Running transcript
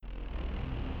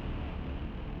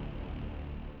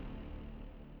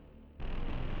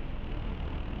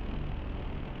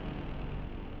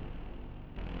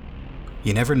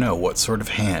You never know what sort of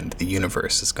hand the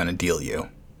universe is going to deal you.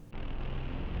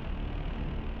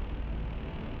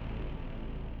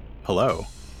 Hello,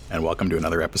 and welcome to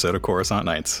another episode of Coruscant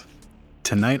Nights.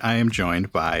 Tonight I am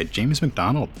joined by James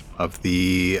McDonald of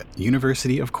the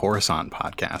University of Coruscant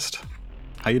podcast.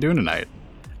 How you doing tonight?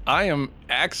 I am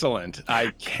excellent.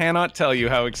 I cannot tell you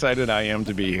how excited I am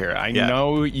to be here. I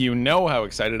know you know how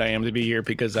excited I am to be here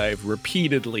because I've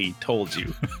repeatedly told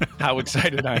you how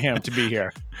excited I am to be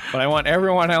here. But I want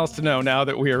everyone else to know now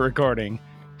that we are recording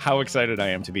how excited I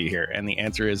am to be here. And the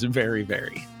answer is very,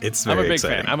 very. It's very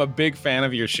exciting. I'm a big fan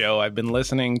of your show. I've been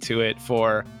listening to it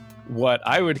for what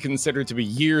I would consider to be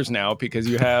years now because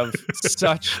you have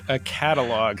such a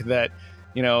catalog that,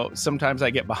 you know, sometimes I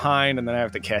get behind and then I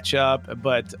have to catch up.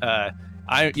 But I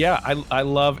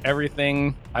love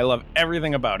everything. I love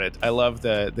everything about it. I love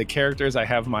the characters. I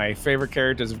have my favorite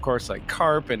characters, of course, like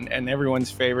Carp and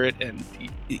everyone's favorite. And,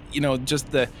 you know,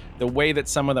 just the way that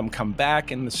some of them come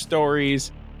back in the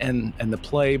stories and the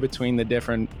play between the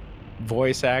different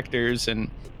voice actors. And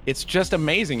it's just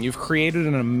amazing. You've created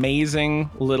an amazing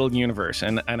little universe.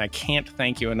 And I can't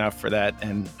thank you enough for that.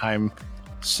 And I'm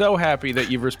so happy that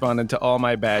you've responded to all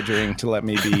my badgering to let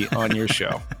me be on your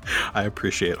show. I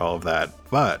appreciate all of that.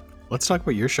 But let's talk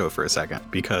about your show for a second,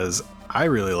 because I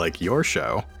really like your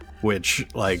show, which,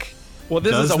 like, well,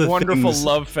 this is a wonderful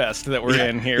love fest that we're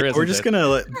in here, isn't it? We're just going to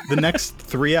let the next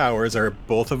 3 hours are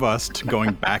both of us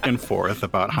going back and forth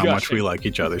about how much we like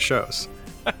each other's shows.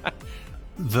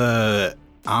 The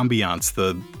ambiance,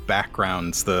 the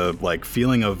backgrounds, the like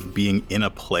feeling of being in a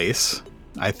place,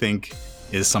 I think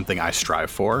is something I strive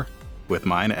for with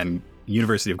mine, and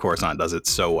University of Coruscant does it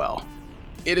so well.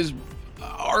 It is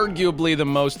arguably the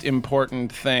most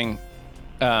important thing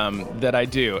that I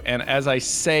do. And as I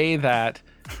say that,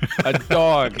 a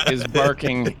dog is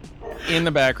barking in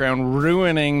the background,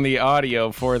 ruining the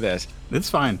audio for this. It's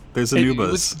fine. There's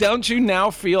Anubas. Don't you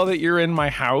now feel that you're in my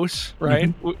house, right?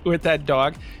 Mm-hmm. With that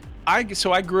dog?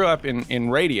 So I grew up in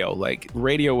radio. Like,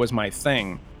 radio was my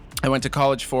thing. I went to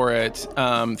college for it,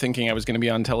 thinking I was going to be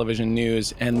on television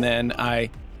news, and then oh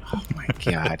my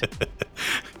God,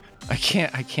 I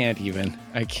can't even.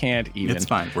 It's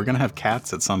fine. We're going to have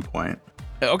cats at some point.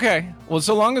 Okay. Well,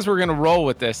 so long as we're going to roll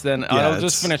with this, then I'll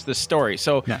just finish this story.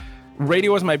 So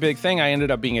radio was my big thing. I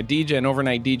ended up being a DJ, an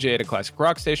overnight DJ at a classic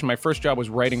rock station. My first job was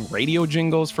writing radio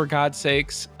jingles, for God's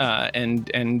sakes,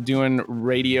 and doing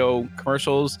radio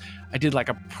commercials. I did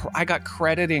I got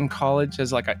credit in college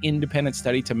as like an independent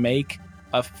study to make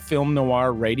a film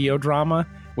noir radio drama,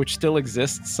 which still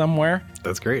exists somewhere.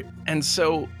 That's great. And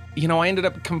so, you know, I ended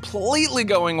up completely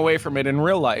going away from it in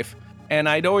real life. And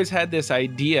I'd always had this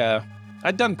idea.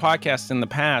 I'd done podcasts in the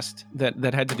past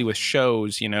that had to do with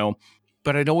shows, you know,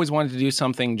 but I'd always wanted to do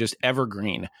something just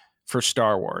evergreen for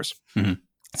Star Wars,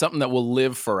 something that will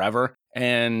live forever.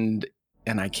 And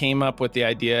I came up with the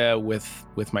idea with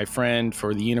my friend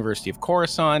for the University of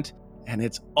Coruscant, and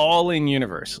it's all in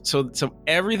universe. So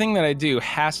everything that I do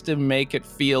has to make it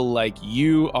feel like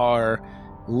you are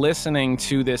listening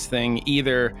to this thing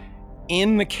either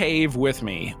in the cave with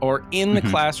me or in the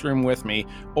classroom with me,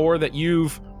 or that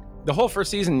the whole first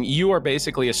season, you are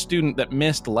basically a student that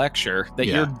missed lecture, that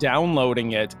you're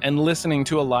downloading it and listening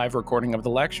to a live recording of the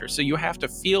lecture. So you have to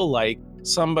feel like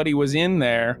somebody was in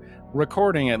there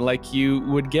recording it, like you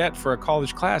would get for a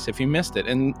college class if you missed it.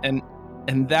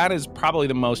 And that is probably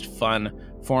the most fun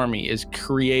for me, is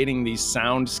creating these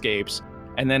soundscapes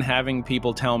and then having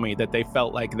people tell me that they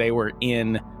felt like they were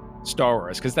in Star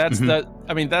Wars. Because that's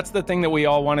that's the thing that we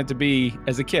all wanted to be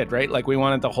as a kid, right? Like, we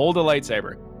wanted to hold a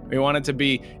lightsaber. We wanted to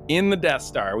be in the Death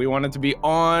Star. We wanted to be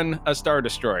on a Star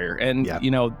Destroyer. And, you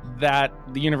know, that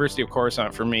the University of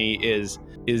Coruscant for me is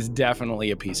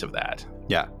definitely a piece of that.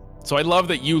 Yeah. So I love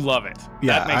that you love it.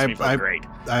 Yeah, that makes me feel great.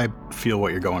 I feel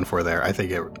what you're going for there. I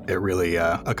think it really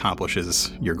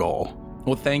accomplishes your goal.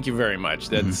 Well, thank you very much.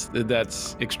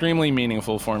 That's extremely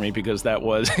meaningful for me, because that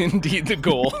was indeed the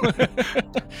goal.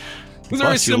 It's a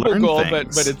very simple goal, but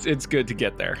it's good to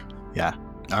get there. Yeah.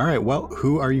 All right. Well,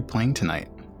 who are you playing tonight?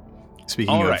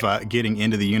 Speaking of getting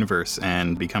into the universe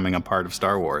and becoming a part of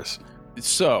Star Wars.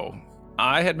 So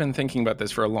I had been thinking about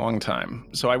this for a long time.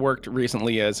 So I worked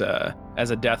recently as a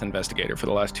death investigator for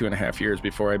the last 2.5 years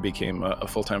before I became a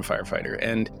full-time firefighter.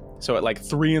 And so at like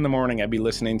 3 a.m, I'd be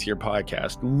listening to your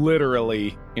podcast,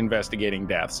 literally investigating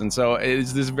deaths. And so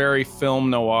it's this very film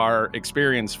noir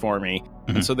experience for me.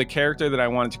 Mm-hmm. And so the character that I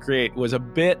wanted to create was a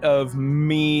bit of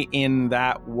me in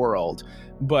that world,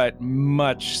 but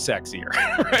much sexier,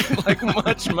 right? Like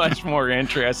much more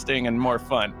interesting and more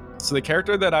fun. So the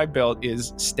character that I built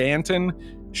is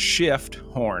Stanton Shift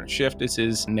Horn. Shift is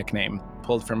his nickname.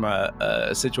 pulled from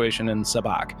a situation in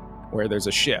Sabak where there's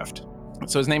a shift.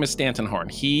 So his name is Stanton Horn.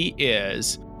 He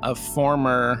is a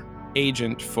former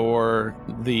agent for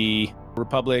the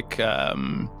Republic,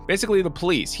 basically the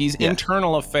police. He's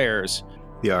internal affairs.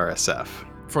 The RSF.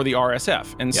 For the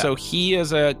RSF. And so he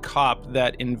is a cop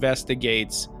that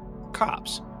investigates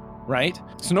cops, right?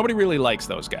 So nobody really likes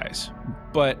those guys,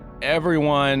 but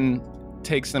everyone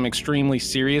takes them extremely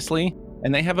seriously,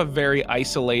 and they have a very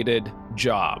isolated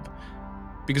job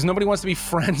because nobody wants to be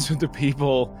friends with the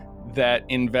people that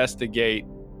investigate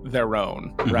their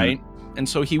own, right? And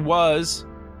so he was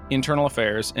internal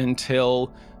affairs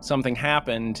until something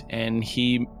happened and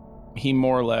he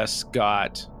more or less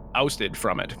got ousted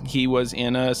from it. He was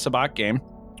in a Sabak game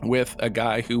with a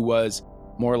guy who was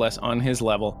more or less on his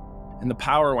level, and the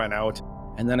power went out,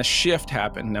 and then a shift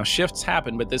happened. Now shifts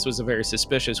happen, but this was a very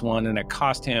suspicious one, and it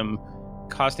cost him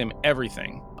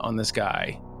everything on this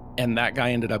guy. And that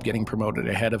guy ended up getting promoted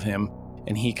ahead of him,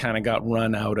 and he kind of got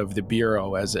run out of the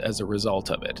bureau as a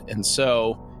result of it. And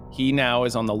so he now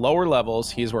is on the lower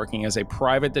levels. He's working as a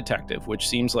private detective, which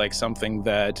seems like something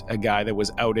that a guy that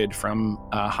was outed from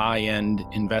a high-end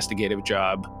investigative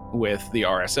job with the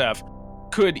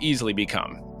RSF could easily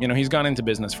become. You know, he's gone into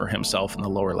business for himself in the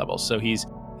lower levels. So he's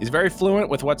very fluent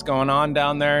with what's going on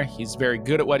down there. He's very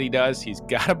good at what he does. He's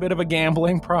got a bit of a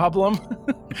gambling problem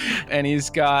and he's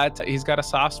got a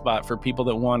soft spot for people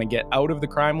that want to get out of the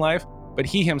crime life, but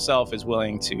he himself is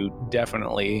willing to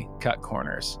definitely cut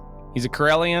corners. He's a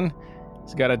Corellian,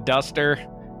 he's got a duster,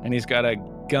 and he's got a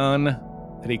gun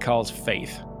that he calls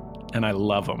Faith. And I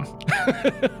love him.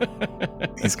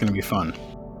 He's going to be fun.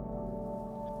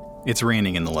 It's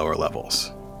raining in the lower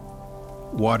levels.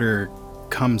 Water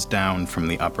comes down from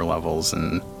the upper levels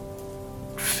and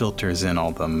filters in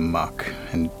all the muck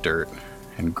and dirt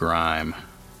and grime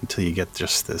until you get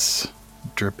just this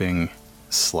dripping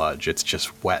sludge. It's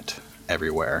just wet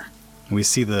everywhere. We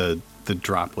see the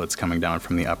droplets coming down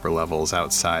from the upper levels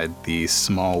outside the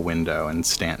small window in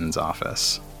Stanton's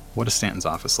office. What does Stanton's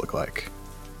office look like?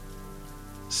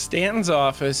 Stanton's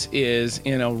office is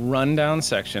in a rundown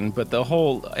section, but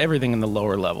everything in the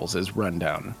lower levels is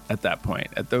rundown at that point.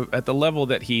 At the level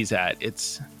that he's at,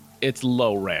 it's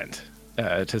low rent,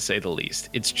 to say the least.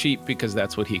 It's cheap because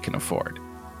that's what he can afford.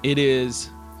 It is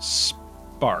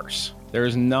sparse.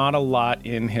 There's not a lot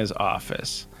in his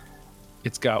office.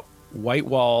 It's got white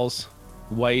walls,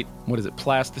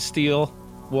 plastisteel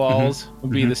walls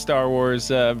would be the Star Wars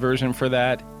version for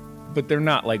that, but they're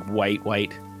not like white.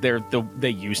 They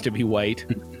used to be white.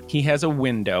 He has a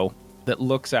window that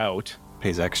looks out.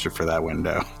 Pays extra for that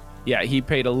window. Yeah, he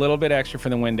paid a little bit extra for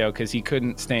the window because he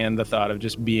couldn't stand the thought of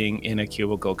just being in a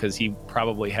cubicle, because he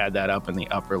probably had that up in the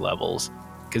upper levels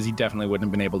because he definitely wouldn't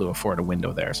have been able to afford a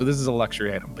window there. So this is a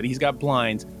luxury item, but he's got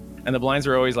blinds, and the blinds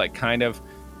are always like kind of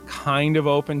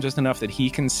open just enough that he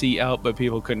can see out, but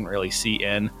people couldn't really see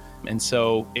in. And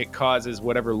so it causes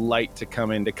whatever light to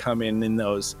come in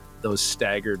those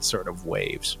staggered sort of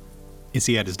waves. Is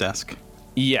he at his desk?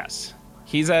 Yes,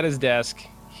 he's at his desk.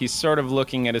 He's sort of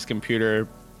looking at his computer,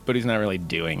 but he's not really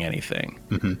doing anything.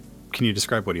 Mm-hmm. Can you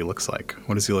describe what he looks like?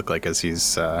 What does he look like as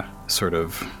he's sort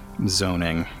of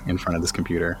zoning in front of this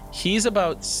computer? He's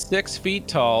about 6 feet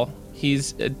tall.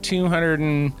 He's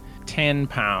 210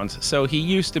 pounds. So he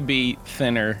used to be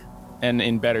thinner and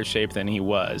in better shape than he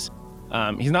was.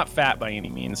 He's not fat by any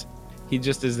means. He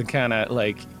just is the kind of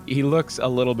like, he looks a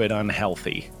little bit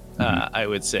unhealthy, I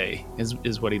would say,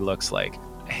 is what he looks like.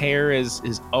 Hair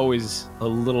is always a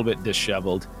little bit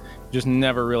disheveled. Just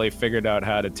never really figured out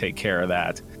how to take care of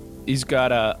that. He's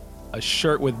got a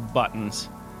shirt with buttons,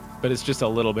 but it's just a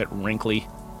little bit wrinkly.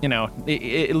 You know,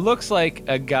 it looks like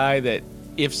a guy that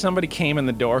if somebody came in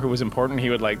the door who was important, he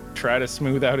would like try to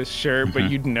smooth out his shirt, but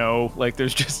you'd know, like,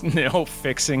 there's just no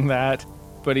fixing that.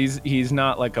 But he's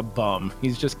not like a bum.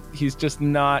 He's just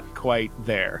not quite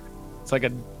there. It's like a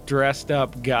dressed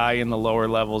up guy in the lower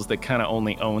levels that kind of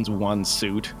only owns one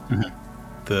suit.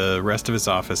 The rest of his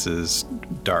office is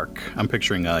dark. I'm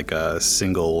picturing like a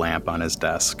single lamp on his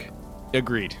desk.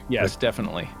 Agreed. Yes,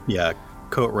 definitely. Yeah,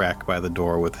 coat rack by the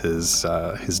door with his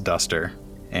duster,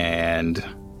 and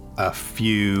a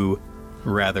few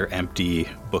rather empty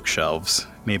bookshelves.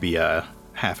 Maybe a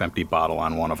half-empty bottle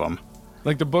on one of them.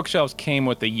 Like the bookshelves came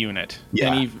with the unit,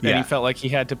 and he felt like he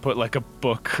had to put like a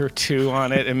book or two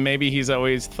on it, and maybe he's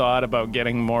always thought about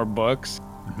getting more books,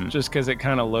 just because it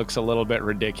kind of looks a little bit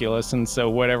ridiculous, and so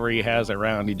whatever he has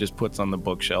around, he just puts on the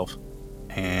bookshelf.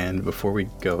 And before we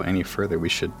go any further, we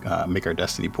should make our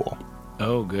destiny pool.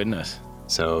 Oh, goodness.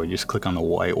 So you just click on the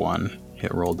white one,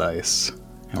 hit roll dice,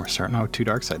 and we're starting out with 2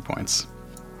 dark side points.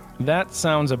 That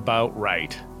sounds about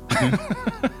right.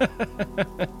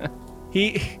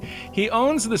 He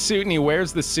owns the suit and he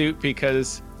wears the suit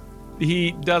because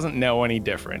he doesn't know any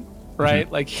different, right?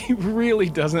 Like he really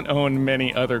doesn't own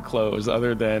many other clothes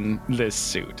other than this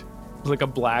suit. It's like a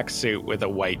black suit with a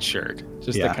white shirt.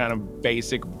 Just the kind of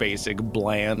basic,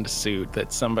 bland suit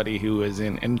that somebody who is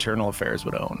in internal affairs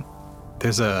would own.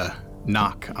 There's a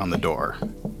knock on the door.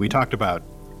 We talked about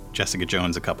Jessica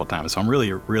Jones a couple times, so I'm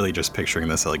really just picturing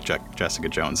this like Jessica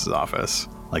Jones's office.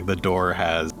 Like the door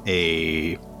has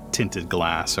a tinted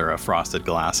glass or a frosted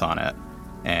glass on it,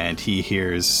 and he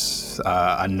hears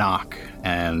a knock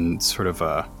and sort of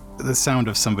the sound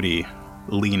of somebody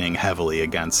leaning heavily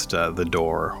against the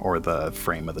door or the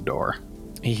frame of the door.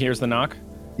 He hears the knock?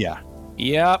 Yeah.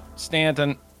 Yep,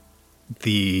 Stanton.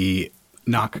 The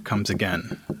knock comes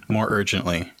again, more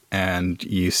urgently, and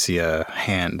you see a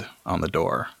hand on the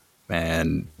door.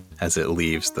 And as it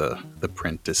leaves, the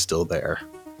print is still there,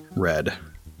 red.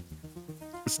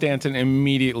 Stanton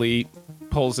immediately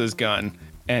pulls his gun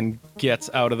and gets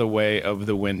out of the way of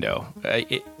the window.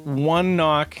 One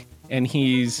knock and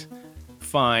he's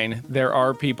fine. There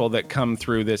are people that come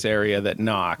through this area that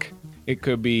knock. It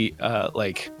could be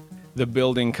like the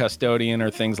building custodian or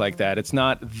things like that. It's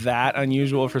not that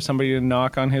unusual for somebody to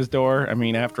knock on his door. I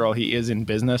mean, after all, he is in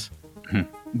business.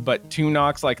 But 2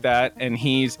 knocks like that and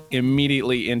he's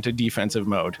immediately into defensive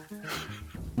mode.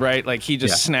 Right? Like he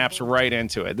just snaps right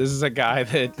into it. This is a guy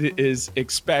that is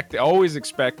always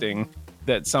expecting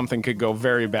that something could go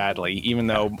very badly, even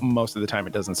though most of the time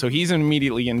it doesn't. So he's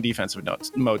immediately in defensive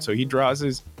mode. So he draws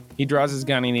his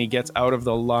gun and he gets out of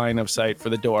the line of sight for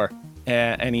the door.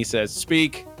 And he says,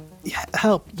 "Speak." Yeah,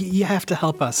 help. You have to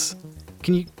help us.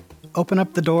 Can you open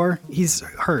up the door? He's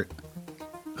hurt.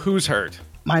 Who's hurt?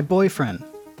 My boyfriend.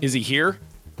 Is he here?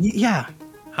 Yeah.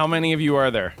 How many of you are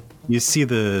there? You see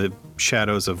the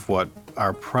shadows of what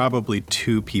are probably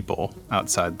 2 people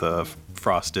outside the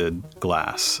frosted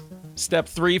glass. Step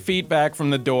 3 feet back from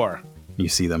the door. You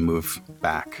see them move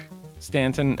back.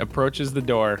 Stanton approaches the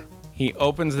door. He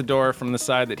opens the door from the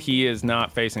side that he is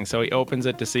not facing. So he opens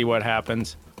it to see what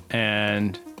happens.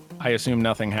 And I assume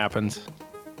nothing happens.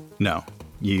 No.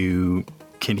 You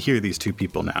can hear these 2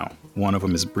 people now. One of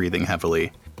them is breathing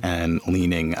heavily and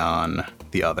leaning on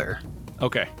the other.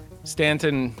 Okay.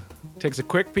 Stanton takes a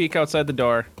quick peek outside the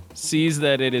door, sees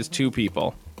that it is 2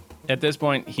 people. At this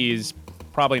point, he's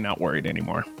probably not worried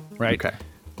anymore, right? Okay.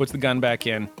 Puts the gun back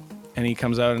in, and he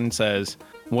comes out and says,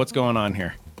 "What's going on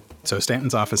here?" So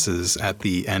Stanton's office is at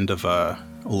the end of a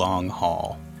long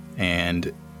hall,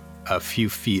 and a few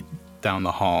feet down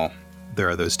the hall, there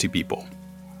are those 2 people.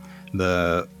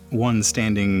 The one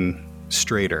standing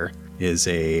straighter is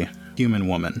a human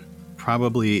woman,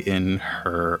 probably in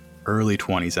her early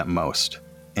 20s at most.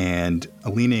 And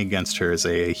leaning against her is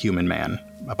a human man,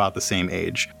 about the same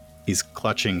age. He's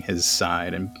clutching his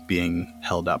side and being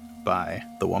held up by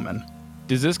the woman.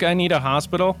 Does this guy need a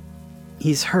hospital?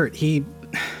 He's hurt. He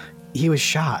was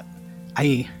shot.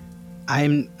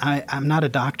 I'm not a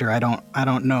doctor. I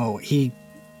don't know. He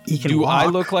can Do walk. I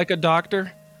look like a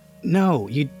doctor? No,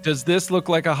 Does this look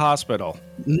like a hospital?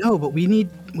 No, but we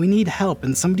need help,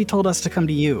 and somebody told us to come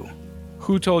to you.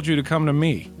 Who told you to come to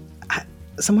me?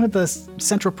 Someone at the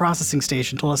central processing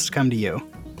station told us to come to you.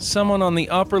 Someone on the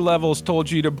upper levels told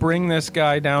you to bring this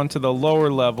guy down to the lower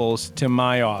levels to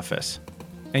my office.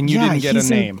 And you didn't get a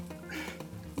name.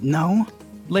 No.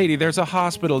 Lady, there's a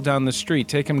hospital down the street.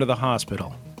 Take him to the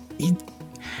hospital.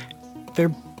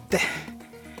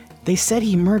 They said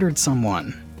he murdered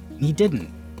someone. He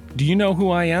didn't. Do you know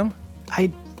who I am?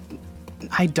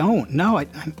 I don't. No,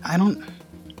 I don't.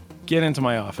 Get into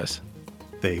my office.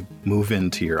 They move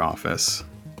into your office.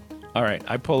 All right,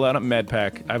 I pull out a med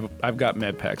pack. I've got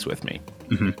med packs with me.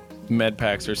 Mm-hmm. Med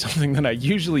packs are something that I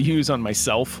usually use on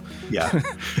myself. Yeah.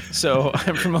 So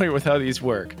I'm familiar with how these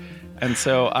work. And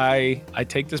so I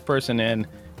take this person in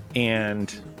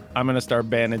and I'm going to start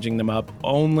bandaging them up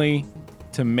only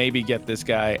to maybe get this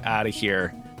guy out of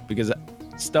here, because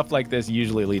stuff like this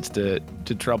usually leads to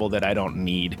trouble that I don't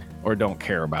need or don't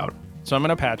care about. So I'm going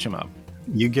to patch him up.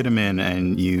 You get him in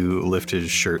and you lift his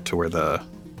shirt to where the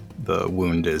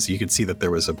wound is. You could see that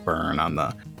there was a burn on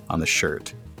the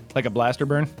shirt. Like a blaster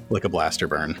burn? Like a blaster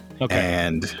burn. Okay.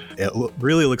 And it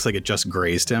really looks like it just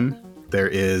grazed him. There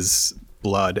is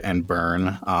blood and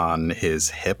burn on his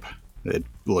hip. It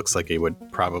looks like he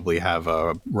would probably have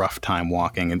a rough time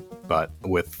walking, but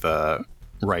with the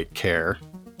right care,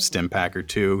 stim pack or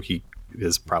 2, he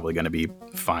is probably going to be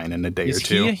fine in a day or 2. Is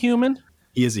he a human?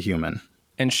 He is a human.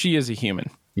 And she is a human?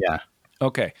 Yeah.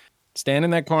 Okay. Stand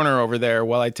in that corner over there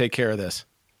while I take care of this.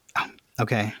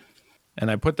 Okay. And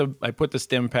I put the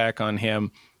stim pack on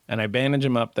him, and I bandage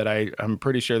him up that I'm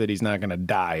pretty sure that he's not going to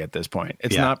die at this point.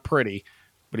 It's not pretty,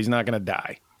 but he's not going to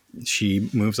die. She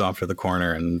moves off to the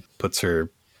corner and puts her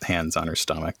hands on her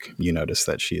stomach. You notice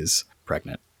that she's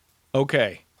pregnant.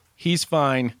 Okay, he's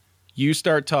fine. You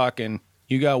start talking.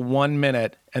 You got 1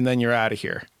 minute, and then you're out of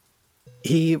here.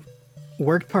 He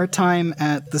worked part-time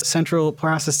at the central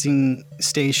processing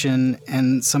station,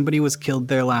 and somebody was killed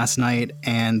there last night,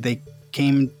 and they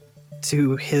came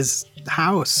to his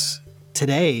house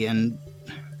today, and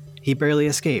he barely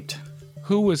escaped.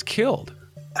 Who was killed?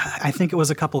 I think it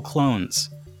was a couple clones.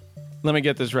 Let me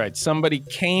get this right. Somebody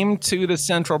came to the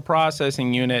central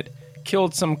processing unit,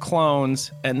 killed some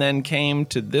clones, and then came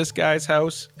to this guy's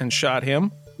house and shot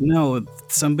him? No,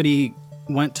 somebody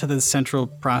went to the central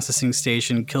processing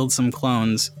station, killed some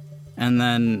clones, and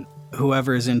then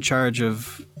whoever's in charge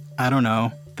of, I don't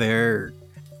know, their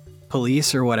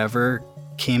police or whatever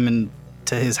came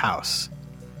into his house.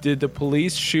 Did the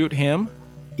police shoot him?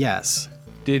 Yes.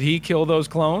 Did he kill those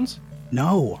clones?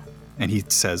 No. And he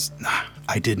says,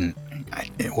 I didn't.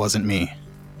 It wasn't me.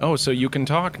 Oh, so you can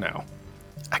talk now.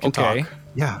 I can talk.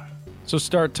 Yeah. So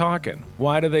start talking.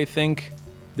 Why do they think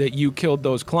that you killed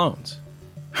those clones?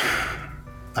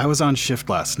 I was on shift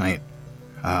last night.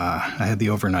 I had the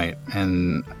overnight,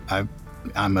 and I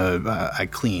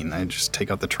clean. I just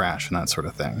take out the trash and that sort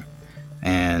of thing.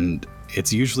 And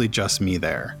it's usually just me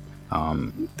there.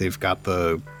 They've got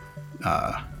the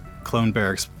clone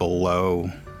barracks below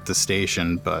the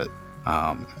station, but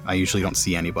I usually don't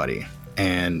see anybody.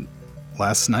 And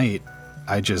last night,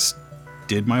 I just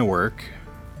did my work,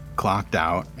 clocked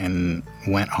out, and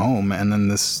went home. And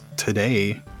then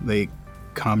today, they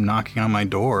come knocking on my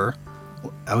door.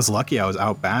 I was lucky I was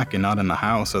out back and not in the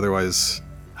house. Otherwise,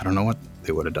 I don't know what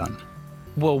they would have done.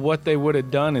 Well, what they would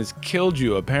have done is killed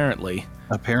you, apparently.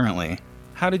 Apparently.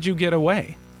 How did you get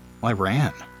away? Well, I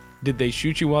ran. Did they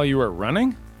shoot you while you were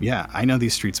running? Yeah, I know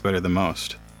these streets better than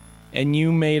most. And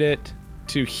you made it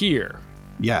to here?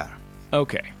 Yeah.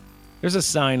 Okay. There's a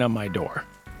sign on my door.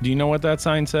 Do you know what that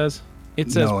sign says? It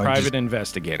says private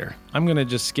investigator. I'm going to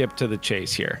just skip to the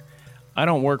chase here. I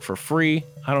don't work for free.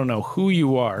 I don't know who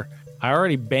you are. I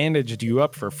already bandaged you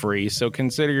up for free, so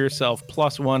consider yourself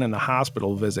 +1 in the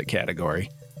hospital visit category.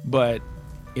 But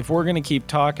if we're going to keep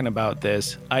talking about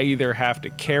this, I either have to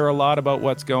care a lot about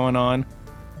what's going on,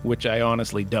 which I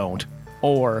honestly don't,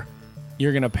 or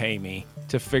you're going to pay me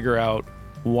to figure out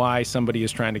why somebody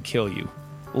is trying to kill you,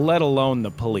 let alone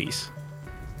the police.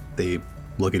 They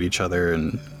look at each other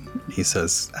and he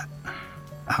says,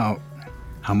 how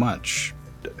much?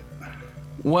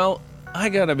 Well, I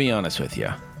gotta be honest with you.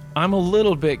 I'm a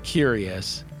little bit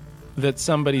curious that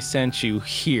somebody sent you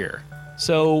here.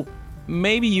 So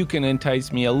maybe you can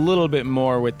entice me a little bit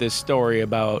more with this story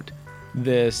about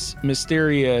this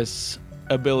mysterious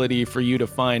ability for you to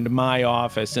find my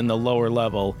office in the lower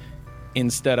level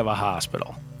instead of a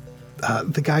hospital.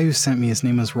 The guy who sent me, his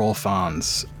name is Rolf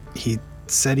Fons. He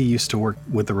said he used to work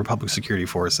with the Republic Security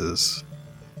Forces.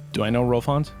 Do I know Rolf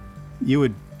Fons? You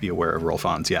would be aware of Rolf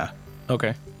Fons, yeah.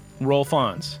 Okay. Rolf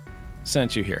Fons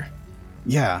sent you here.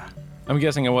 Yeah. I'm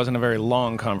guessing it wasn't a very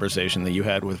long conversation that you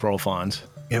had with Rolf Fons.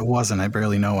 It wasn't. I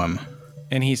barely know him.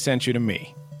 And he sent you to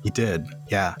me. He did,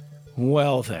 yeah.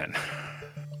 Well then.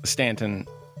 Stanton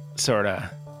sort of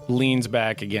leans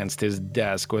back against his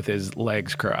desk with his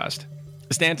legs crossed.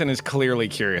 Stanton is clearly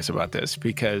curious about this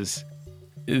because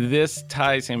this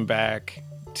ties him back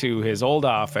to his old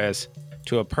office,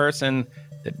 to a person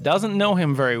that doesn't know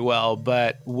him very well,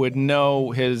 but would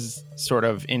know his sort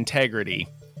of integrity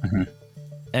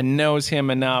and knows him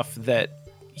enough that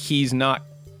he's not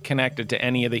connected to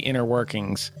any of the inner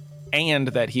workings and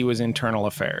that he was internal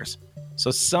affairs.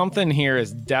 So something here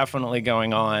is definitely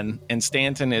going on, and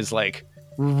Stanton is like,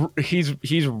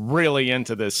 he's really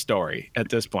into this story at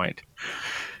this point.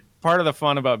 Part of the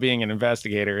fun about being an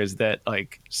investigator is that,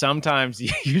 like, sometimes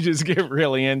you just get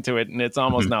really into it and it's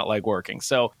almost not like working.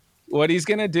 So what he's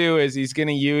going to do is he's going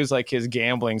to use like his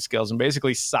gambling skills and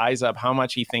basically size up how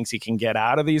much he thinks he can get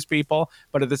out of these people.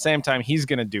 But at the same time, he's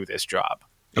going to do this job.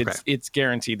 Okay. It's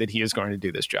guaranteed that he is going to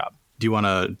do this job. Do you want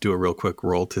to do a real quick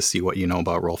roll to see what you know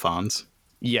about Rolf Fons?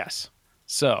 Yes.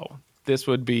 So this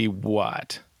would be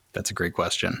what? That's a great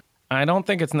question. I don't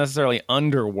think it's necessarily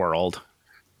underworld.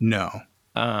 No.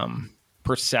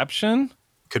 Perception?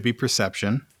 Could be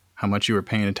perception. How much you were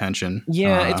paying attention.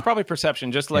 Yeah, it's probably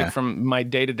perception, just like from my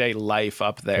day-to-day life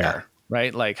up there,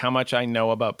 right? Like how much I know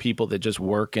about people that just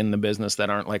work in the business that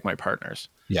aren't like my partners.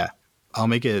 Yeah. I'll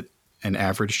make it an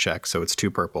average check, so it's 2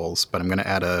 purples, but I'm going to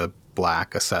add a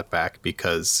black, a setback,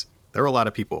 because there are a lot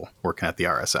of people working at the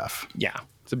RSF. Yeah,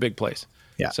 it's a big place.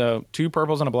 Yeah. So 2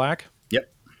 purples and a black?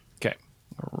 Yep. Okay.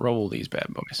 Roll these bad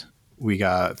boys. We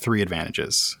got 3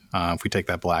 advantages. If we take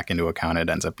that black into account, it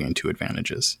ends up being 2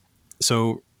 advantages.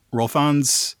 So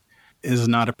Rolfons is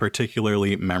not a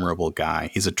particularly memorable guy.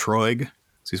 He's a Troig.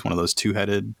 So he's one of those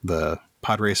 2-headed, the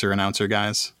pod racer announcer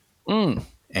guys.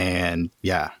 And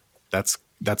yeah, that's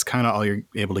kind of all you're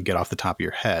able to get off the top of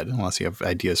your head, unless you have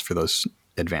ideas for those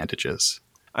advantages.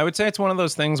 I would say it's one of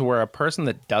those things where a person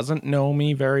that doesn't know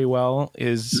me very well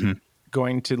is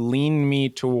going to lean me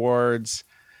towards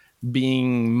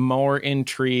being more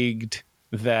intrigued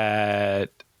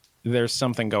that there's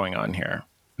something going on here.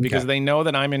 Because they know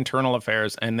that I'm internal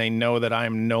affairs and they know that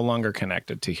I'm no longer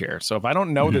connected to here. So if I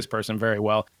don't know this person very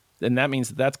well, then that means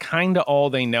that's kind of all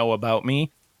they know about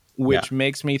me, which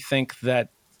makes me think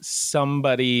that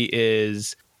somebody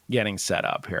is getting set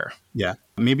up here. Yeah.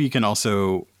 Maybe you can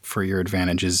also, for your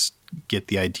advantages, get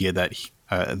the idea that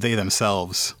they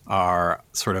themselves are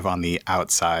sort of on the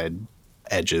outside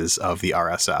edges of the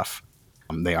RSF.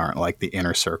 They aren't like the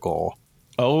inner circle.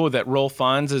 Oh, that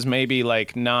Rolfons is maybe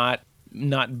like not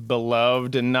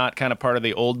beloved and not kind of part of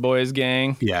the old boys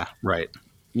gang. Yeah, right.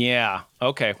 Yeah.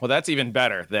 Okay. Well, that's even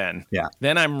better then. Yeah.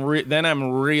 Then I'm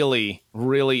really,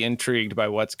 really intrigued by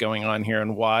what's going on here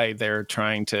and why they're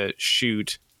trying to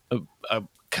shoot a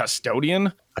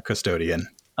custodian. A custodian.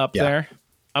 Up there.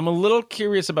 I'm a little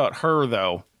curious about her,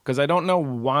 though, because I don't know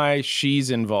why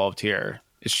she's involved here.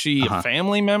 Is she a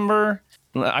family member?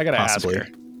 I got to ask her.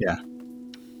 Yeah.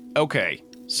 Okay.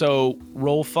 So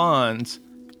Rolfons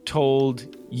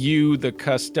told you, the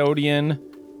custodian,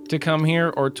 to come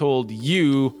here, or told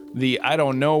you, the I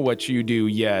don't know what you do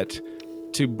yet,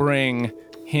 to bring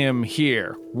him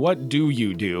here? What do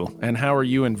you do, and how are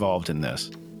you involved in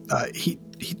this? He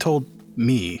told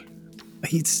me.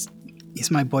 He's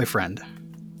my boyfriend.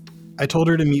 I told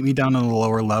her to meet me down in the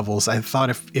lower levels. I thought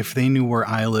if they knew where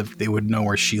I lived, they would know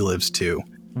where she lives too.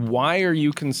 Why are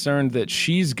you concerned that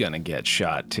she's gonna get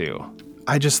shot too?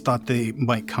 I just thought they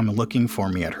might come looking for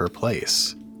me at her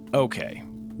place. Okay.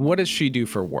 What does she do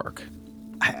for work?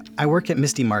 I work at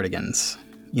Misty Mardigan's,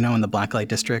 in the Blacklight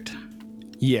District.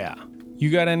 Yeah.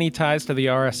 You got any ties to the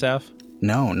RSF?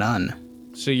 No,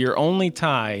 none. So your only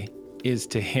tie is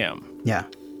to him? Yeah.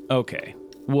 Okay.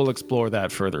 We'll explore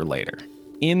that further later.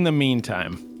 In the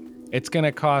meantime, it's going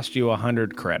to cost you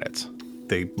 100 credits.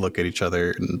 They look at each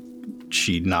other and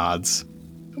she nods.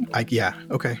 Yeah,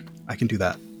 okay. I can do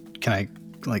that. Can I,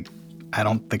 I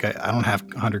don't have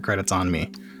 100 credits on me.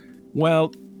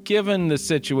 Well, given the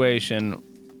situation,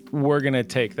 we're going to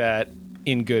take that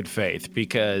in good faith,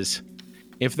 because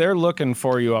if they're looking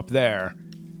for you up there,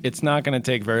 it's not going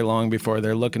to take very long before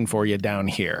they're looking for you down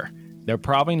here. They're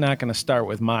probably not going to start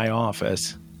with my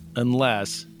office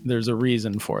unless there's a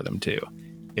reason for them to.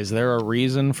 Is there a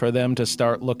reason for them to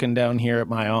start looking down here at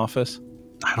my office?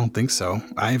 I don't think so.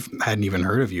 I hadn't even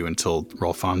heard of you until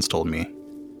Rolfons told me.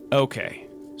 Okay,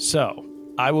 so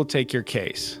I will take your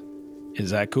case. Is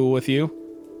that cool with you?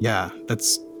 Yeah,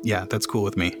 that's cool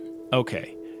with me.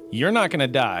 Okay, you're not gonna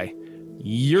die.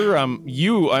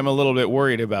 I'm a little bit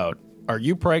worried about. Are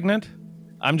you pregnant?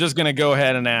 I'm just gonna go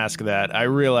ahead and ask that. I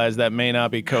realize that may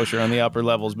not be kosher on the upper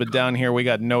levels, but down here we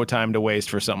got no time to waste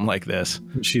for something like this.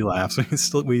 She laughs.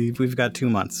 We've got 2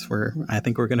 months. I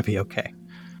think we're gonna be okay.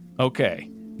 Okay.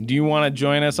 Do you want to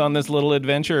join us on this little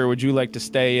adventure, or would you like to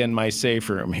stay in my safe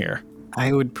room here?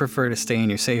 I would prefer to stay in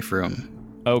your safe room.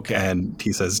 Okay. And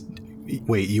he says,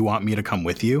 wait, you want me to come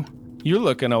with you? You're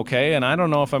looking okay, and I don't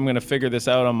know if I'm going to figure this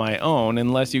out on my own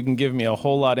unless you can give me a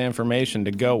whole lot of information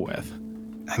to go with.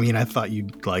 I mean, I thought you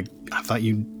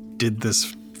did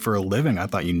this for a living. I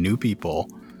thought you knew people.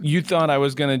 You thought I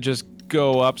was going to just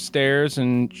go upstairs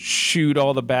and shoot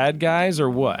all the bad guys,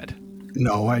 or what?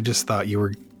 No, I just thought you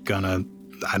were gonna,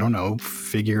 I don't know,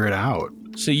 figure it out.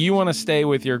 So you want to stay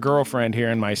with your girlfriend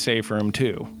here in my safe room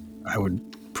too? I would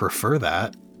prefer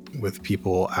that, with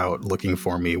people out looking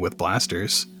for me with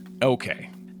blasters. Okay,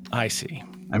 I see.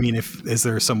 I mean, is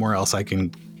there somewhere else I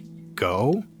can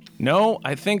go? No,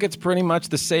 I think it's pretty much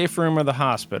the safe room or the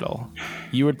hospital.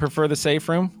 You would prefer the safe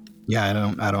room?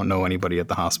 Yeah, I don't know anybody at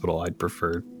the hospital. I'd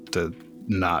prefer to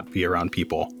not be around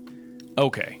people.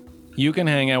 Okay, you can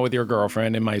hang out with your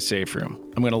girlfriend in my safe room.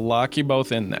 I'm going to lock you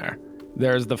both in there.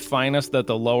 There's the finest that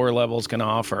the lower levels can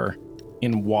offer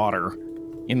in water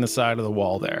in the side of the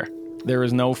wall there. There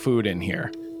is no food in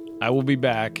here. I will be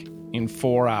back in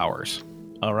 4 hours.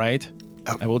 All right?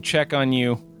 Oh. I will check on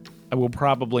you. I will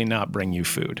probably not bring you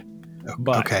food.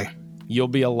 But okay. You'll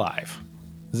be alive.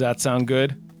 Does that sound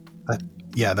good?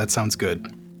 Yeah, that sounds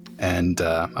good. And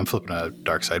I'm flipping a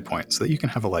dark side point so that you can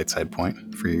have a light side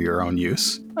point for your own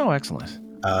use. Oh, excellent.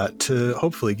 To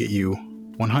hopefully get you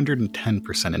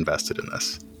 110% invested in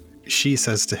this. She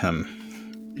says to him,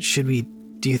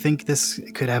 Do you think this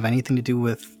could have anything to do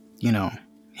with,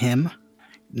 him?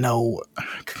 no,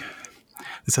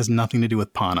 this has nothing to do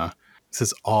with Pana. This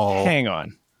is all... Hang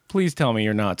on. Please tell me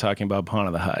you're not talking about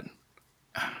Pana the Hutt.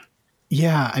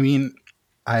 Yeah, I mean,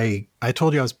 I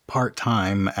told you I was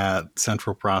part-time at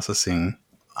Central Processing.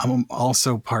 I'm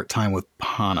also part-time with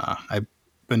Pana. I've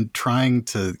been trying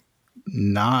to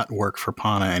not work for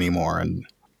Pana anymore, and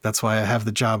that's why I have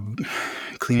the job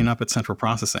cleaning up at Central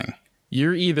Processing.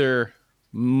 You're either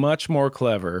much more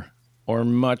clever or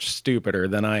much stupider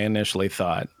than I initially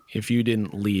thought if you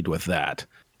didn't lead with that.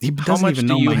 He doesn't even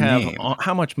know my name.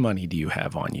 How much money do you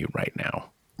have on you right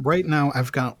now? Right now,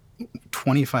 I've got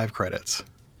 25 credits.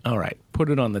 All right, put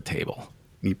it on the table.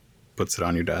 He puts it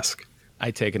on your desk.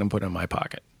 I take it and put it in my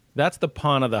pocket. That's the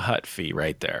Pana the Hutt fee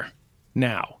right there.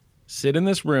 Now, sit in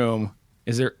this room.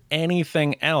 Is there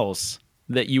anything else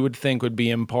that you would think would be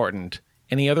important?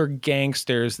 Any other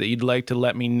gangsters that you'd like to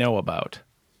let me know about?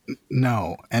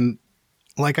 No, and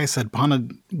like I said, Pana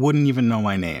wouldn't even know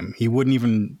my name. He wouldn't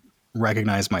even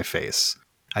recognize my face.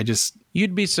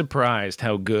 You'd be surprised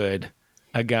how good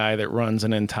a guy that runs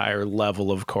an entire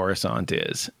level of Coruscant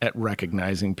is at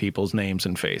recognizing people's names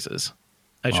and faces.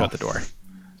 I shut the door.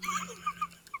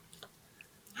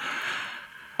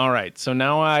 All right, so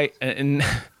now and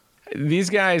these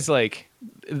guys,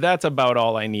 that's about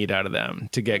all I need out of them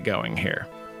to get going here.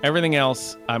 Everything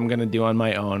else I'm going to do on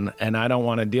my own, and I don't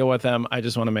want to deal with them. I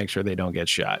just want to make sure they don't get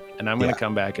shot. And I'm going to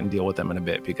come back and deal with them in a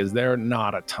bit because they're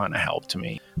not a ton of help to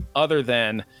me. Other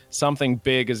than something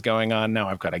big is going on. Now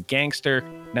I've got a gangster.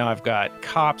 Now I've got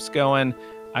cops going.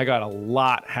 I got a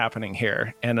lot happening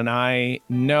here. And I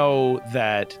know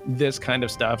that this kind of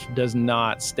stuff does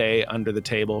not stay under the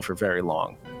table for very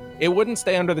long. It wouldn't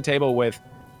stay under the table with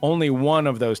only one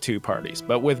of those two parties,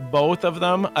 but with both of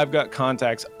them, I've got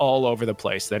contacts all over the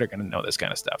place that are going to know this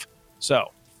kind of stuff.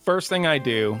 So first thing I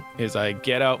do is I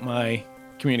get out my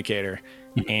communicator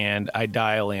and I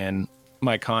dial in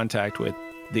my contact with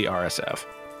the RSF.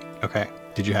 Okay.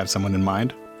 Did you have someone in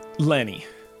mind? Lenny.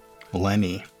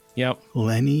 Yep.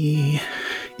 Lenny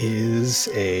is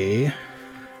a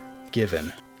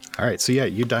given. All right. So yeah,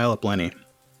 you dial up Lenny.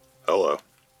 Hello.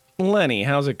 Lenny,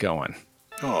 how's it going?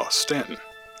 Oh, Stanton.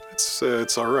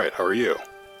 It's all right. How are you?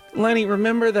 Lenny,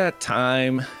 remember that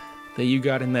time that you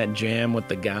got in that jam with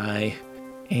the guy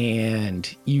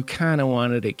and you kind of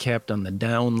wanted it kept on the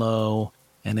down low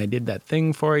and I did that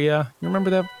thing for you? You remember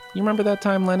that? You remember that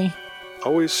time, Lenny?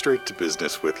 Always straight to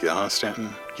business with you, huh, Stanton?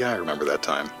 Yeah, I remember that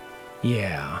time.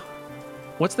 Yeah.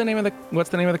 What's the name of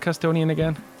the custodian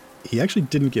again? He actually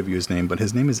didn't give you his name, but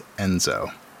his name is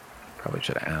Enzo. Probably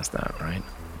should have asked that, right?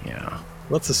 Yeah.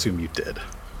 Let's assume you did.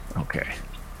 Okay.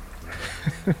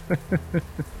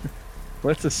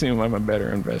 Let's assume I'm a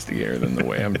better investigator than the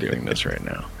way I'm doing this right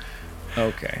now.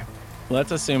 Okay.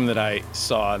 Let's assume that I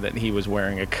saw that he was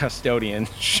wearing a custodian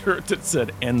shirt that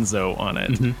said Enzo on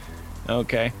it. Mm-hmm.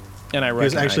 Okay. And I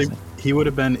recognized him. He would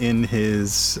have been in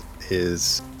his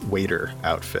waiter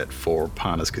outfit for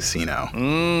Pana's Casino.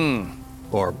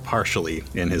 Or partially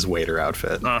in his waiter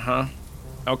outfit. Uh-huh.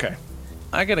 Okay.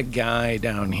 I got a guy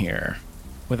down here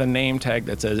with a name tag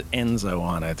that says Enzo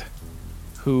on it,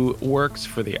 who works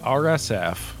for the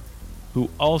RSF, who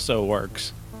also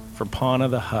works for Pana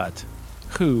the Hutt,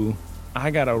 who I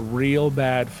got a real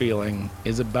bad feeling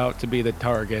is about to be the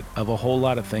target of a whole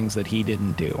lot of things that he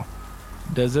didn't do.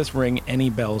 Does this ring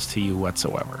any bells to you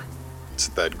whatsoever? It's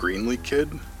that Greenlee kid.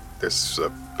 There's a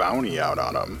bounty out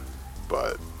on him,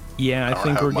 but yeah, I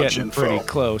think we're getting pretty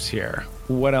close here.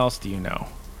 What else do you know?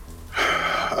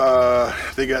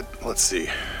 They got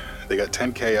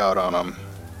 10K out on them.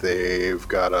 They've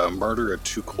got a murder of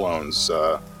 2 clones.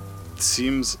 It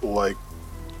seems like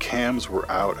cams were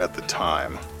out at the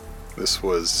time. This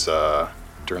was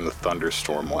during the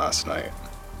thunderstorm last night.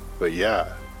 But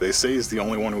yeah, they say he's the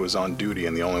only one who was on duty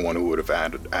and the only one who would have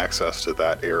had access to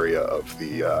that area of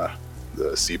the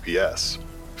CPS.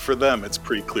 For them, it's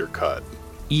pretty clear cut.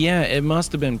 Yeah, it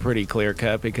must have been pretty clear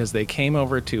cut because they came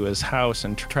over to his house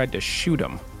and tried to shoot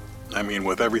him. I mean,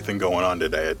 with everything going on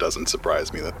today, it doesn't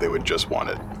surprise me that they would just want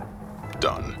it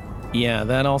done. Yeah,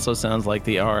 that also sounds like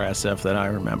the RSF that I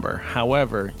remember.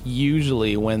 However,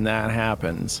 usually when that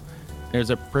happens, there's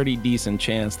a pretty decent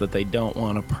chance that they don't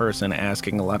want a person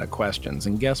asking a lot of questions.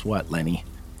 And guess what, Lenny?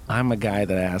 I'm a guy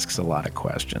that asks a lot of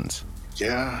questions.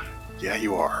 Yeah,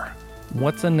 you are.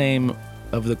 What's the name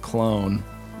of the clone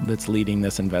that's leading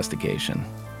this investigation?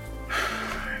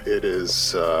 It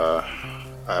is,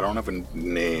 I don't have a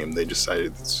name. They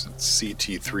decided it's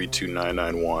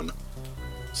CT32991.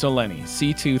 So Lenny,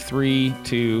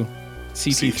 C232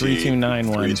 CT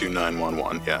 3291.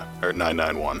 32911, yeah. Or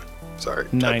 991. Sorry.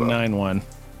 typo. 991.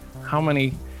 How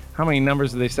many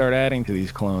numbers do they start adding to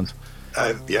these clones?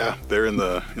 Yeah, they're in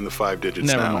the 5 digits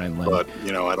Never now. mind, Len. But,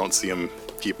 I don't see them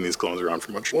keeping these clones around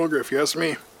for much longer, if you ask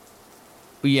me.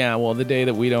 Yeah, well, the day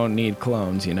that we don't need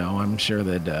clones, I'm sure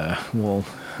that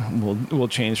we'll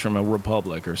change from a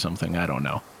republic or something. I don't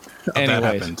know.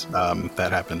 Anyways,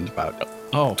 That happened about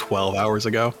 12 hours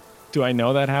ago. Do I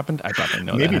know that happened? I thought I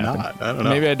know Maybe that happened. not. I don't know.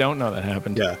 Maybe I don't know that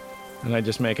happened. Yeah. And I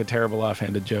just make a terrible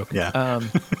offhanded joke. Yeah.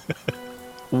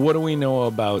 What do we know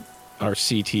about our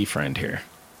CT friend here?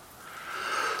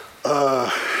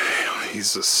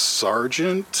 He's a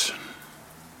sergeant.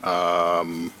 I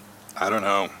don't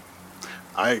know.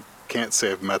 I can't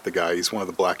say I've met the guy. He's one of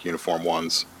the black uniform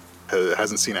ones.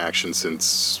 Hasn't seen action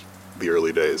since the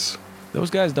early days. Those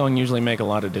guys don't usually make a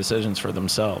lot of decisions for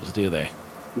themselves, do they?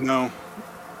 No,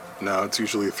 it's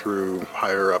usually through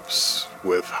higher-ups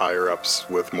with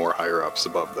more higher-ups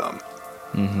above them.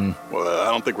 Mm-hmm. Well,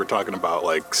 I don't think we're talking about,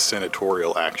 like,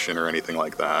 senatorial action or anything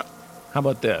like that. How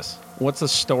about this? What's the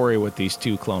story with these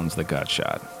 2 clones that got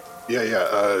shot?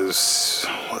 Yeah.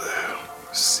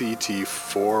 CT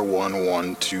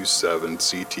 41127,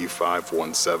 CT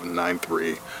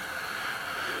 51793.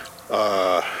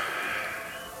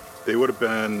 They would have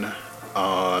been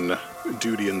on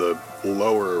duty in the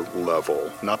lower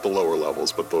level, not the lower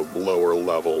levels, but the lower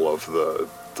level of the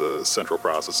central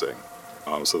processing.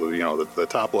 So the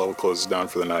top level closes down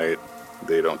for the night.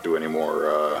 They don't do any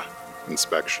more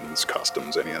inspections,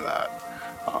 customs, any of that.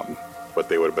 But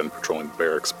they would have been patrolling the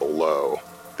barracks below.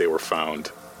 They were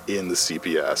found in the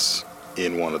CPS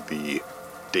in one of the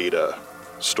data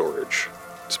storage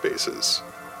spaces.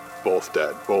 Both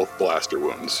dead, both blaster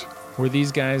wounds. Were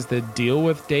these guys that deal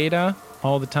with data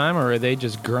all the time, or are they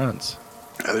just grunts?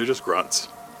 They're just grunts.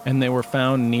 And they were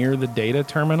found near the data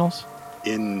terminals?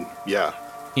 In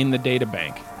the data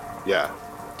bank? Yeah.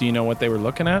 Do you know what they were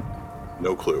looking at?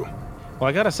 No clue. Well,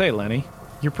 I gotta say, Lenny,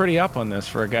 you're pretty up on this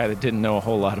for a guy that didn't know a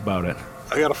whole lot about it.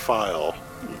 I got a file.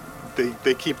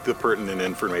 They keep the pertinent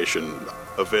information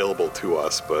available to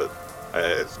us, but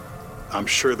I'm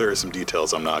sure there are some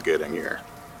details I'm not getting here.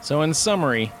 So in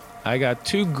summary, I got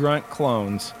 2 grunt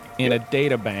clones in a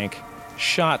data bank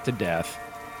shot to death.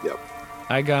 Yep.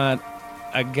 I got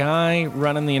a guy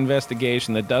running the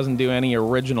investigation that doesn't do any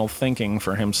original thinking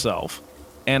for himself.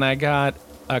 And I got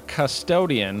a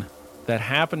custodian that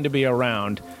happened to be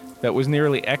around that was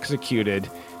nearly executed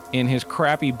in his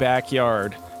crappy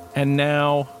backyard. And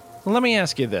now, let me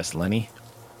ask you this, Lenny.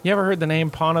 You ever heard the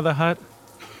name Pawn of the Hut?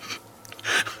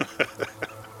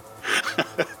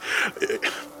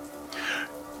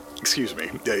 Excuse me.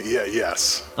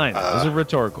 Yes. I know, it was a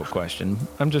rhetorical question.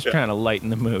 I'm just trying to lighten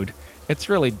the mood. It's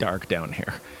really dark down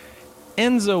here.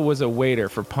 Enzo was a waiter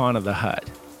for Pawn of the Hut.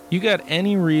 You got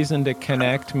any reason to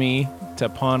connect me to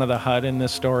Pawn of the Hut in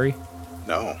this story?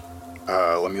 No.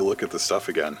 Let me look at the stuff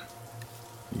again.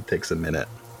 It takes a minute.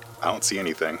 I don't see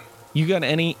anything. You got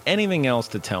anything else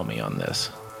to tell me on this?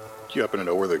 Do you happen to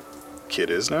know where the kid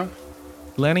is now?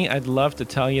 Lenny, I'd love to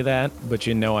tell you that, but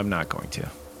you know I'm not going to.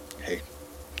 Hey,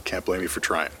 can't blame you for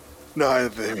trying. No, I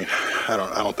mean, I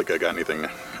don't think I got anything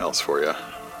else for you.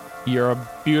 You're a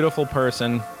beautiful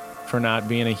person for not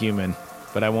being a human,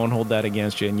 but I won't hold that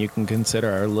against you, and you can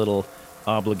consider our little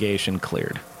obligation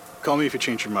cleared. Call me if you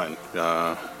change your mind.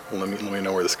 Let me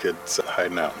know where this kid's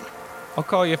hiding out. I'll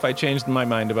call you if I changed my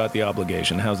mind about the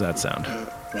obligation. How's that sound?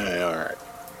 Yeah, all right.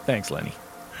 Thanks, Lenny.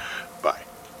 Bye.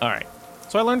 All right.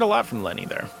 So I learned a lot from Lenny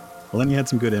there. Lenny had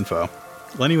some good info.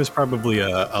 Lenny was probably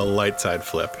a light side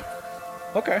flip.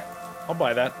 Okay. I'll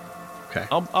buy that. Okay.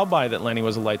 I'll buy that Lenny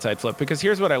was a light side flip, because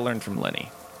here's what I learned from Lenny.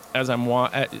 As I'm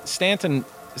Stanton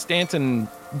doesn't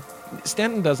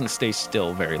stay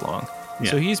still very long.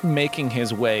 Yeah. So he's making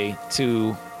his way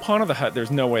to Pawn of the Hut.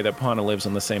 There's no way that Pana lives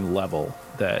on the same level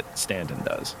that Stanton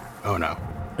does. Oh, no.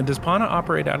 And does Pana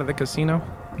operate out of the casino?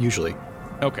 Usually.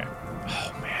 Okay.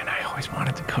 Oh, man, I always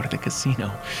wanted to go to the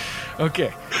casino.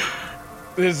 Okay.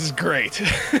 This is great.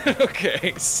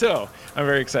 Okay, so I'm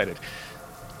very excited.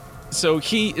 So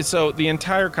the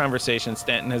entire conversation,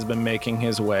 Stanton has been making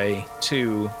his way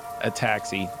to a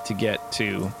taxi to get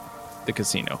to the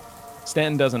casino.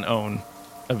 Stanton doesn't own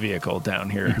a vehicle down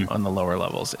here on the lower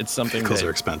levels. It's something Vehicles are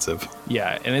expensive.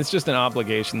 Yeah, and it's just an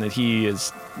obligation that he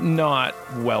is not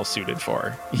well suited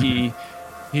for.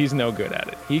 He's no good at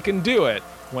it. He can do it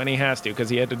when he has to, because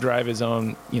he had to drive his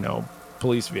own,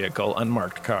 police vehicle,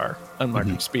 unmarked car,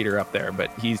 unmarked speeder up there,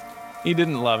 but he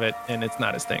didn't love it, and it's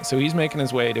not his thing. So he's making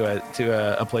his way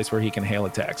to a place where he can hail a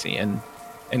taxi, and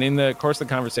in the course of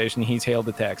the conversation, he's hailed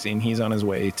the taxi, and he's on his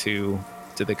way to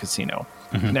the casino.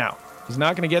 Now, He's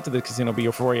not going to get to the casino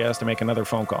before he has to make another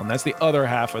phone call. And that's the other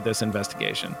half of this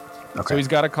investigation. Okay. So he's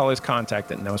got to call his contact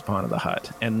that knows Pawn of the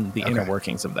Hut and the inner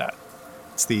workings of that.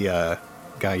 It's the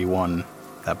guy you won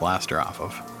that blaster off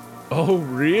of. Oh,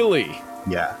 really?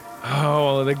 Yeah.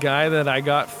 Oh, the guy that I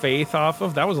got Faith off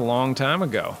of? That was a long time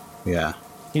ago. Yeah.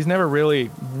 He's never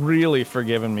really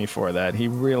forgiven me for that. He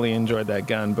really enjoyed that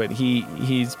gun, but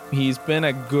he's been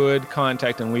a good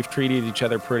contact, and we've treated each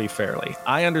other pretty fairly.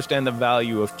 I understand the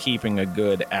value of keeping a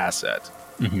good asset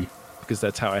because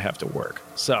that's how I have to work.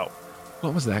 So,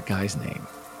 what was that guy's name?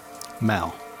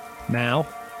 Mal. Mal?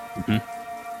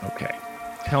 Mm-hmm. Okay.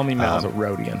 Tell me Mal's a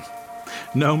Rhodian.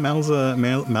 No, Mal's a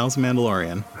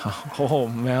Mandalorian. Oh,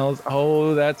 Mal's.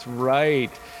 Oh, that's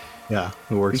right. Yeah,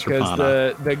 who works because for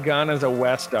Pana. the gun is a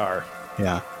Westar.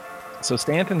 Yeah. So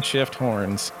Stanton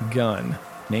Shifthorn's gun,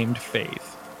 named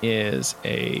Faith, is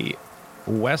a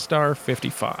Westar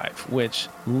 55, which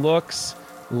looks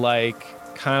like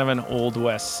kind of an Old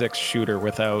West 6 shooter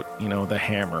without, the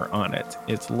hammer on it.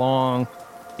 It's long.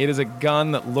 It is a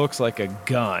gun that looks like a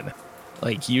gun.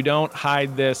 Like, you don't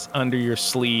hide this under your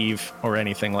sleeve or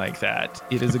anything like that.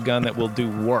 It is a gun that will do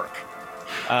work.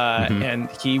 And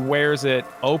he wears it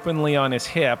openly on his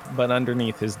hip, but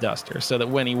underneath his duster, so that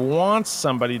when he wants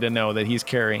somebody to know that he's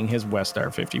carrying his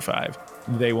Westar 55,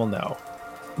 they will know.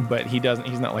 But he's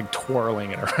not like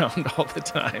twirling it around all the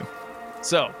time.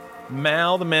 So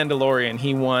Mal the Mandalorian,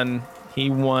 he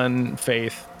won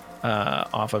Faith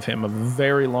off of him a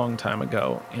very long time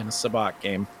ago in a Sabacc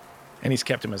game, and he's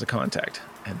kept him as a contact.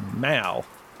 And Mal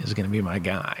is going to be my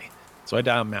guy. So I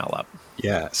dial Mal up.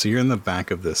 Yeah, so you're in the back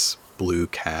of this blue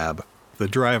cab. The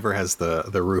driver has the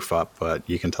roof up, but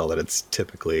you can tell that it's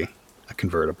typically a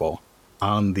convertible.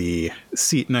 On the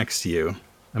seat next to you,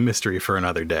 a mystery for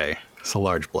another day. It's a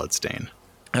large blood stain.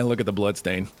 I look at the blood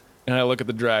stain, and I look at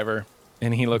the driver,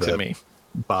 and he looks at me.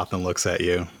 Bothan looks at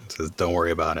you and says, "Don't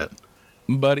worry about it."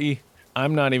 Buddy,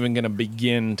 I'm not even going to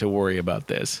begin to worry about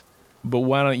this. But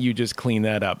why don't you just clean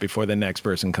that up before the next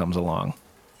person comes along?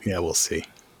 Yeah, we'll see.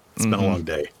 It's been a long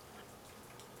day.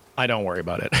 I don't worry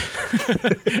about it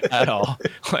at all.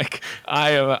 Like,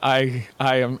 I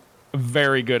am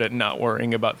very good at not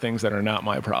worrying about things that are not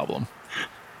my problem.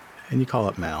 And you call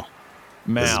up Mal.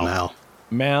 Mal. This is Mal.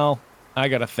 Mal, I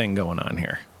got a thing going on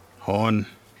here. Horn,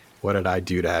 what did I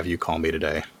do to have you call me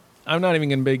today? I'm not even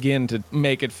going to begin to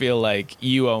make it feel like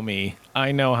you owe me.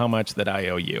 I know how much that I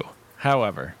owe you.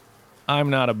 However, I'm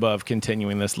not above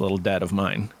continuing this little debt of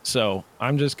mine. So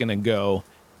I'm just going to go,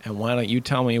 and why don't you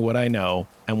tell me what I know,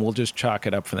 and we'll just chalk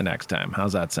it up for the next time.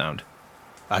 How's that sound?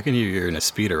 I can hear you're in a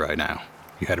speeder right now.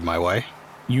 You headed my way?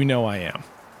 You know I am.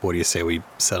 What do you say we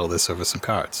settle this over some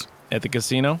cards? At the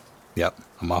casino? Yep,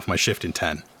 I'm off my shift in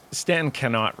 10. Stan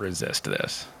cannot resist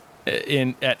this.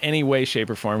 At any way, shape,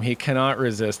 or form, he cannot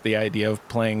resist the idea of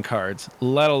playing cards,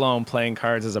 let alone playing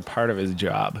cards as a part of his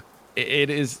job. It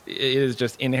is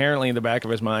just inherently in the back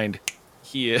of his mind.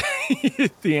 The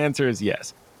answer is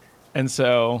yes. And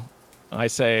so I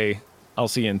say, I'll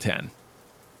see you in 10.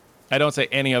 I don't say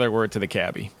any other word to the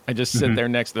cabbie. I just sit there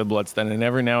next to the bloodstain, and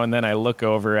every now and then I look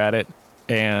over at it,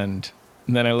 and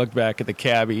then I look back at the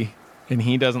cabbie, and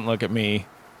he doesn't look at me.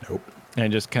 Nope.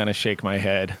 And just kind of shake my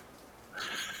head.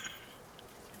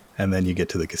 And then you get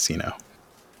to the casino.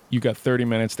 You got 30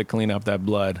 minutes to clean up that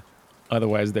blood.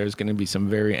 Otherwise, there's going to be some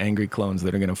very angry clones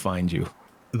that are going to find you.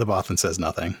 The Bothan says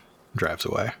nothing, drives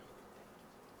away.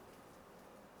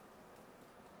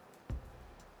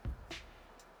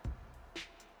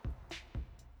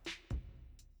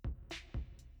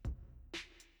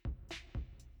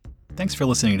 Thanks for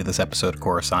listening to this episode of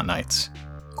Coruscant Nights.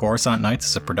 Coruscant Nights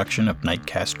is a production of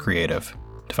Nightcast Creative.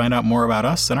 To find out more about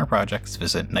us and our projects,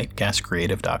 visit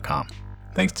nightcastcreative.com.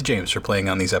 Thanks to James for playing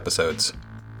on these episodes.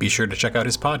 Be sure to check out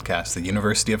his podcast, The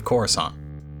University of Coruscant.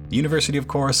 The University of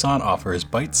Coruscant offers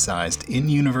bite-sized,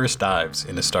 in-universe dives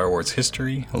into Star Wars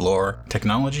history, lore,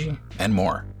 technology, and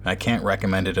more. I can't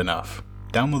recommend it enough.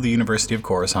 Download the University of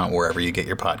Coruscant wherever you get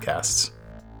your podcasts.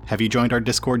 Have you joined our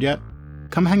Discord yet?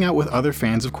 Come hang out with other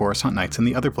fans of Coruscant Nights in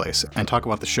the other place and talk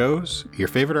about the shows, your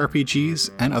favorite RPGs,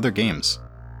 and other games.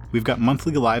 We've got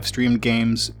monthly live-streamed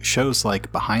games, shows like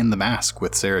Behind the Mask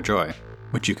with Sarah Joy,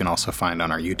 which you can also find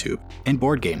on our YouTube, and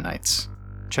board game nights.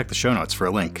 Check the show notes for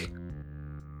a link.